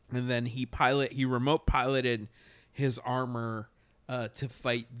 and then he remote piloted his armor to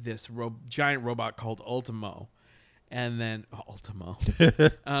fight this giant robot called Ultimo, and then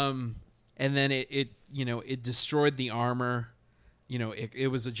and then it destroyed the armor. It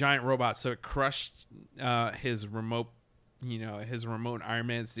was a giant robot, so it crushed his remote Iron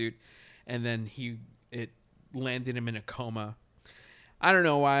Man suit, and then it landed him in a coma. I don't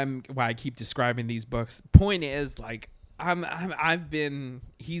know why I keep describing these books. Point is, like,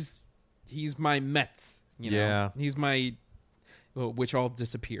 he's my Mets, Yeah. he's my, which all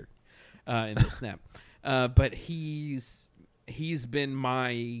disappeared in the snap, but he's been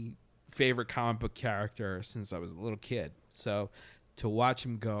my favorite comic book character since I was a little kid. So to watch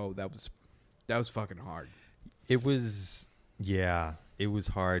him go, that was fucking hard. It was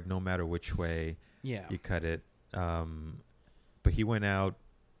hard no matter which way Yeah. you cut it. But he went out.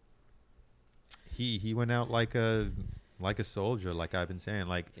 He went out like a soldier, like I've been saying.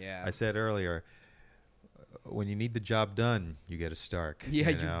 Like Yeah. I said earlier, when you need the job done, you get a Stark. Yeah,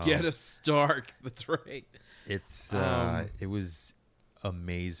 you get a Stark. That's right. It's it was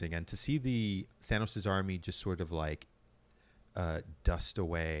amazing, and to see the Thanos' army just sort of like dust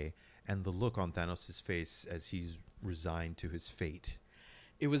away, and the look on Thanos' face as he's resigned to his fate.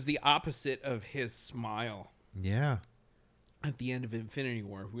 It was the opposite of his smile Yeah. at the end of Infinity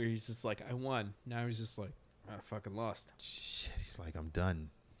War, where he's just like, I won. Now he's just like, I fucking lost. Shit, he's like, I'm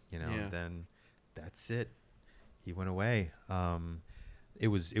done. Yeah. And then that's it. He went away. It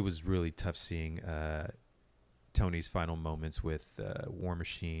was really tough seeing Tony's final moments with War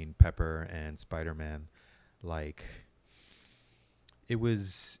Machine, Pepper, and Spider-Man. Like, it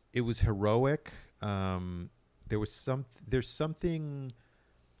was heroic. There's something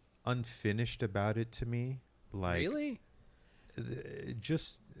unfinished about it to me. Like, Really?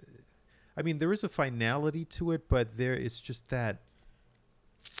 Just, I mean, there is a finality to it, but it's just that,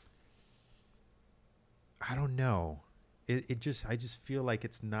 I don't know. I just feel like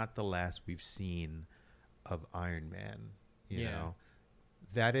it's not the last we've seen of Iron Man. You know,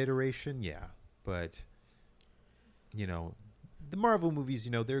 that iteration, yeah, but the Marvel movies,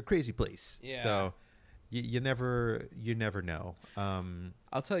 they're a crazy place. Yeah. So you never know.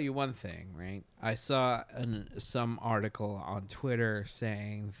 I'll tell you one thing, right? I saw some article on Twitter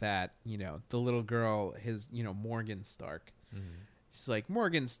saying that, the little girl, Morgan Stark. Mhm. She's like,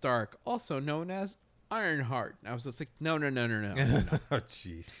 Morgan Stark, also known as Ironheart. And I was just like, no. Oh,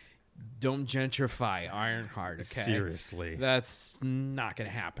 jeez. Don't gentrify Ironheart, okay? Seriously. That's not going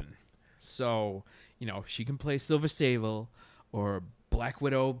to happen. So, she can play Silver Sable or Black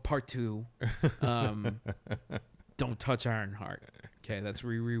Widow Part 2. Don't touch Ironheart. Okay, that's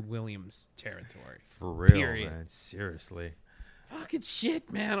Riri Williams territory. For real, Period. man. Seriously. Fucking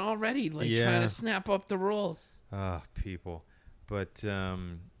shit, man, already. Like, Yeah. trying to snap up the rules. Ah, people. But,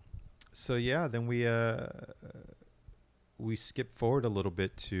 so yeah, then we skip forward a little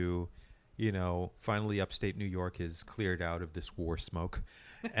bit to, finally upstate New York is cleared out of this war smoke.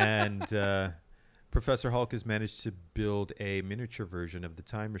 And Professor Hulk has managed to build a miniature version of the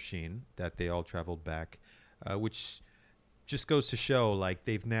time machine that they all traveled back, which just goes to show, like,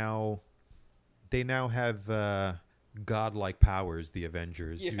 they now have godlike powers, the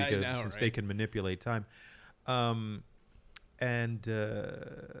Avengers, Yeah, because I know, since right? they can manipulate time. And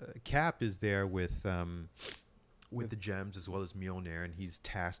Cap is there with the gems as well as Mjolnir, and he's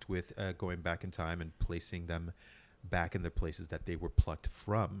tasked with going back in time and placing them back in the places that they were plucked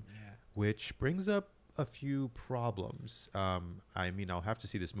from, which brings up a few problems. I mean, I'll have to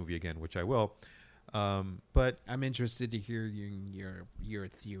see this movie again, which I will. But I'm interested to hear your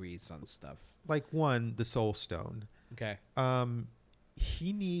theories on stuff. like, one, the Soul Stone. Okay.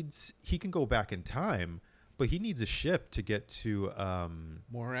 He can go back in time, but he needs a ship to get to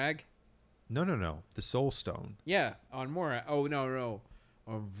Morag? no, the Soul Stone. Yeah, on Morag. Oh, no.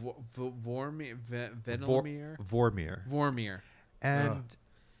 Or Vormir? Venomir? Vormir. And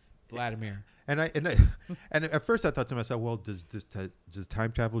Vladimir. and at first I thought to myself, well, does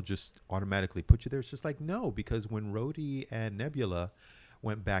time travel just automatically put you there? It's just like, no, because when Rhodey and Nebula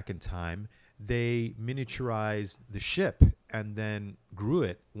went back in time, they miniaturized the ship and then grew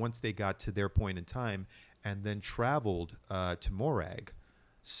it once they got to their point in time, and then traveled to Morag.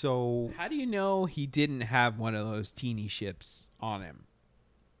 So How do you know he didn't have one of those teeny ships on him?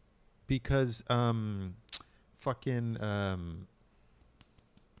 because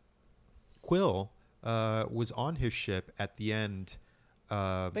Quill was on his ship at the end.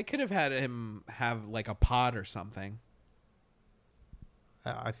 They could have had him have like a pod or something.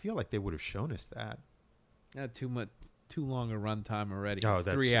 I feel like they would have shown us that. Not too long a runtime already. Oh, It's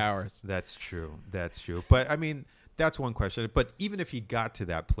that's 3 true. hours. That's true. But I mean, that's one question. But even if he got to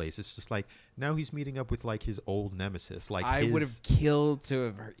that place, it's just like now he's meeting up with like his old nemesis. Like I would have killed to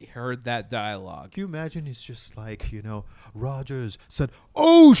have heard that dialogue. Can you imagine? He's just like, Rogers said,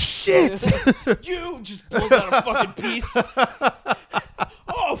 "Oh shit!" You just pulled out a fucking piece.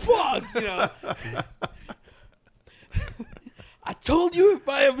 Oh fuck! I told you if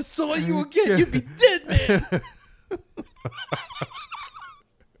I ever saw you again, you'd be dead, man.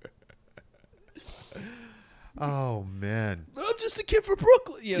 Oh man. I'm just a kid from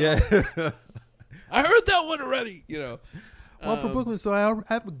Brooklyn. Yeah. I heard that one already. Well, I'm from Brooklyn, so I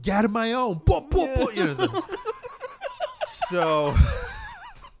have a gat of my own. So.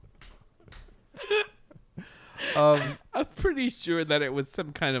 I'm pretty sure that it was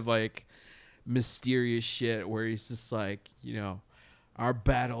some kind of like mysterious shit where he's just like, our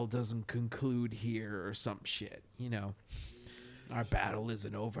battle doesn't conclude here or some shit. Our battle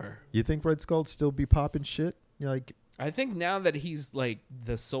isn't over. You think Red Skull'd still be popping shit? Like, I think now that he's like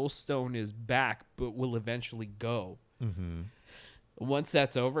the Soul Stone is back, but will eventually go. mm-hmm. Once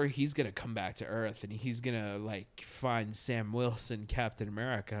that's over, he's gonna come back to Earth and he's gonna like find Sam Wilson, Captain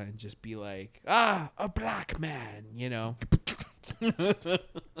America, and just be like, a black man,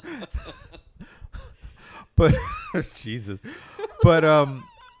 But Jesus. But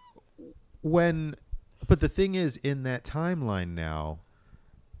but the thing is, in that timeline now,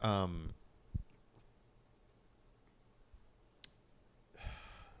 I'm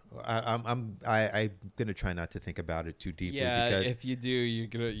gonna try not to think about it too deeply. Yeah, because if you do,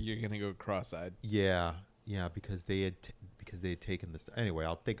 you're gonna go cross-eyed. Yeah, because they had taken this. Anyway,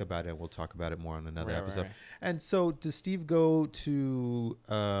 I'll think about it and we'll talk about it more on another episode. Right. And so, does Steve go to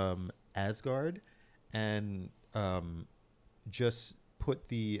Asgard and just put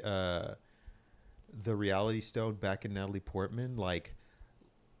the Reality Stone back in Natalie Portman, like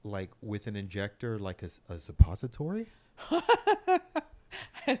with an injector, like a suppository?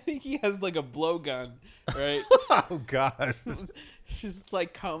 I think he has like a blowgun, right? Oh God! She's just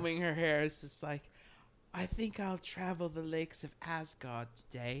like combing her hair. It's just like, I think I'll travel the lakes of Asgard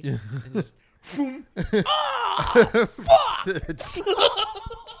today. And just, boom. Ah, fuck!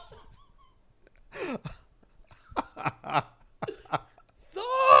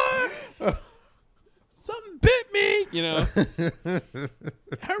 Thor! Something bit me,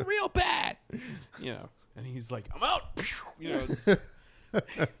 hurt real bad, and he's like, I'm out,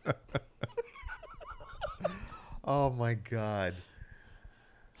 Oh my God!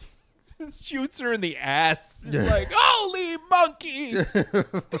 Just shoots her in the ass. It's like, holy monkey!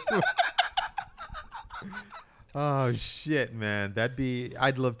 Oh shit, man!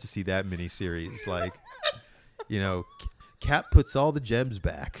 I'd love to see that miniseries. Like, Cap puts all the gems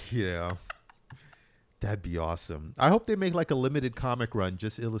back. That'd be awesome. I hope they make like a limited comic run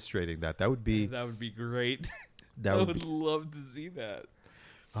just illustrating that. That would be great. That I would love to see that.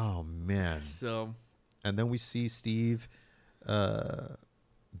 Oh man! So, and then we see Steve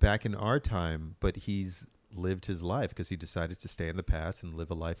back in our time, but he's lived his life because he decided to stay in the past and live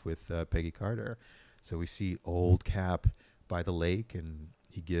a life with Peggy Carter. So we see old Cap by the lake, and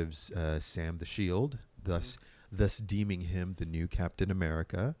he gives Sam the shield, thus deeming him the new Captain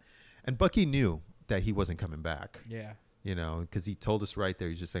America. And Bucky knew that he wasn't coming back. yeah. Because he told us right there,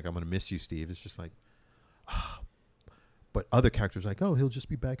 he's just like, I'm going to miss you, Steve. It's just like, but other characters are like, oh, he'll just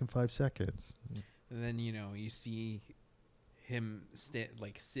be back in 5 seconds. And then, you see him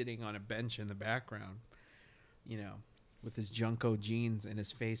sitting on a bench in the background, with his Junko jeans and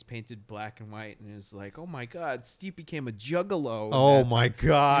his face painted black and white. And it's like, oh my God, Steve became a juggalo. Oh my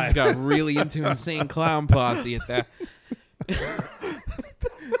God. He got really into Insane Clown Posse at that.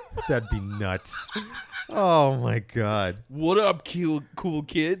 That'd be nuts. Oh my God. What up, cool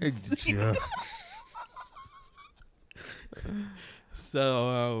kids? Yeah.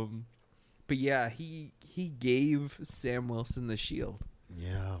 So, but yeah, he gave Sam Wilson the shield.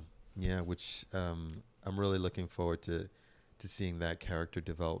 Yeah, which I'm really looking forward to seeing that character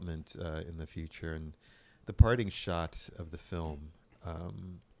development in the future. And the parting shot of the film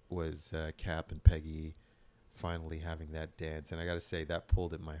was Cap and Peggy finally having that dance, and I got to say that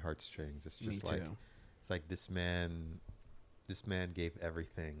pulled at my heartstrings. It's just Me too. It's like this man gave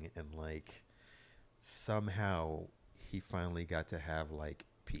everything, and like somehow he finally got to have like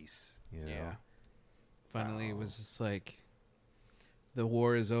peace. Yeah. Finally, it was just like the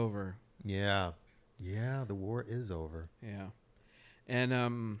war is over. Yeah, the war is over. Yeah,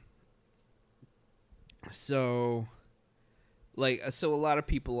 and So, so a lot of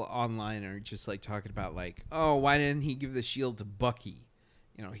people online are just like talking about like, oh, why didn't he give the shield to Bucky?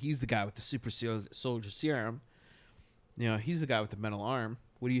 You know, he's the guy with the super soldier serum. You know, he's the guy with the metal arm.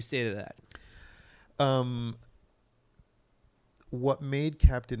 What do you say to that? What made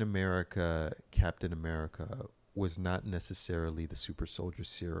Captain America was not necessarily the super soldier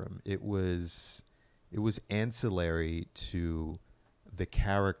serum. It was ancillary to the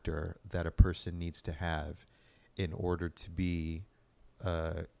character that a person needs to have in order to be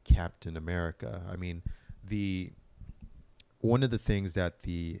Captain America. I mean, one of the things that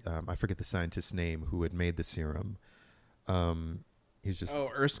I forget the scientist's name who had made the serum. He's just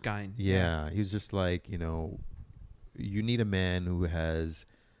Erskine. Yeah, he was just like, you know, you need a man who has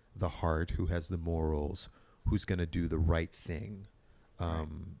the heart, who has the morals, who's going to do the right thing,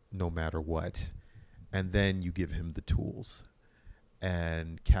 no matter what. And then you give him the tools.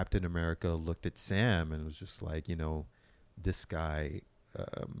 And Captain America looked at Sam and was just like, you know, this guy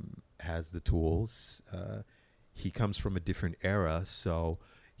has the tools. He comes from a different era, so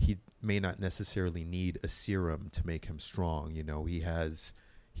he may not necessarily need a serum to make him strong. You know, he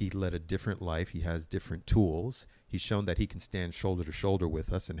led a different life. He has different tools. He's shown that he can stand shoulder to shoulder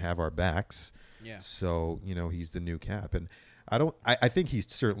with us and have our backs. Yeah. So, you know, he's the new Cap. And I think he's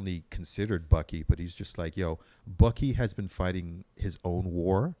certainly considered Bucky, but he's just like, yo, Bucky has been fighting his own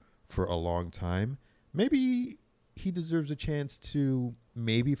war for a long time. Maybe he deserves a chance to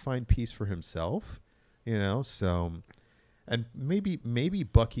maybe find peace for himself, you know? So, and maybe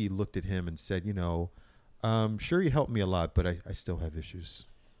Bucky looked at him and said, you know, sure, you helped me a lot, but I still have issues.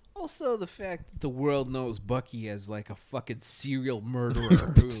 Also, the fact that the world knows Bucky as like a fucking serial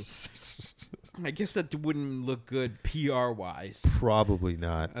murderer who, I guess that wouldn't look good PR-wise. Probably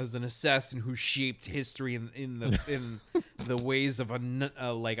not. As an assassin who shaped history in the ways of a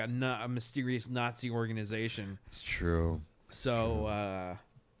mysterious Nazi organization. It's true. So,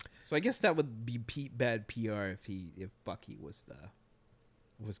 so I guess that would be bad PR if Bucky was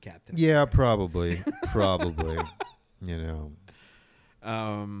Captain. Yeah, probably, you know.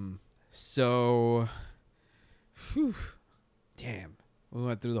 So, whew, damn, we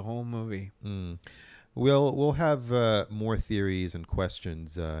went through the whole movie. We'll have more theories and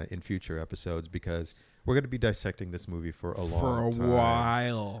questions in future episodes because we're going to be dissecting this movie for a long time.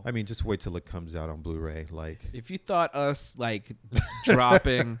 While. I mean, just wait till it comes out on Blu-ray. Like, if you thought us like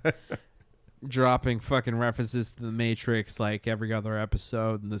dropping fucking references to the Matrix like every other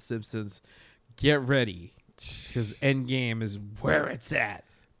episode in The Simpsons, get ready. Because Endgame is where it's at.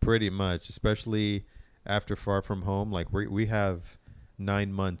 Pretty much, especially after Far From Home. Like we have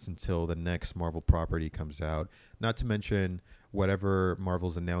 9 months until the next Marvel property comes out. Not to mention whatever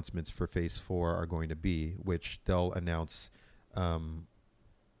Marvel's announcements for Phase 4 are going to be, which they'll announce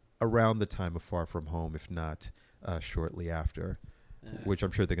around the time of Far From Home, if not shortly after. Which I'm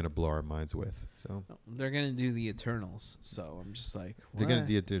sure they're going to blow our minds with. So they're going to do the Eternals. So I'm just like, what? They're going to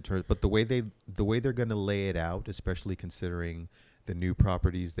do the Eternals, but the way they're going to lay it out, especially considering the new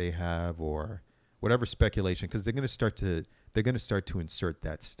properties they have or whatever speculation, because they're going to start to insert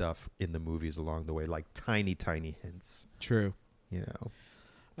that stuff in the movies along the way, like tiny hints. True. You know.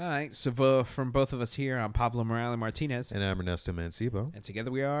 All right. So from both of us here, I'm Pablo Morales Martinez, and I'm Ernesto Mancibo, and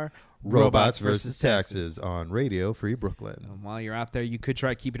together we are Robots versus Taxes on Radio Free Brooklyn. While you're out there, you could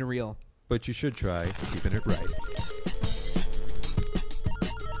try keeping it real, but you should try keeping it right.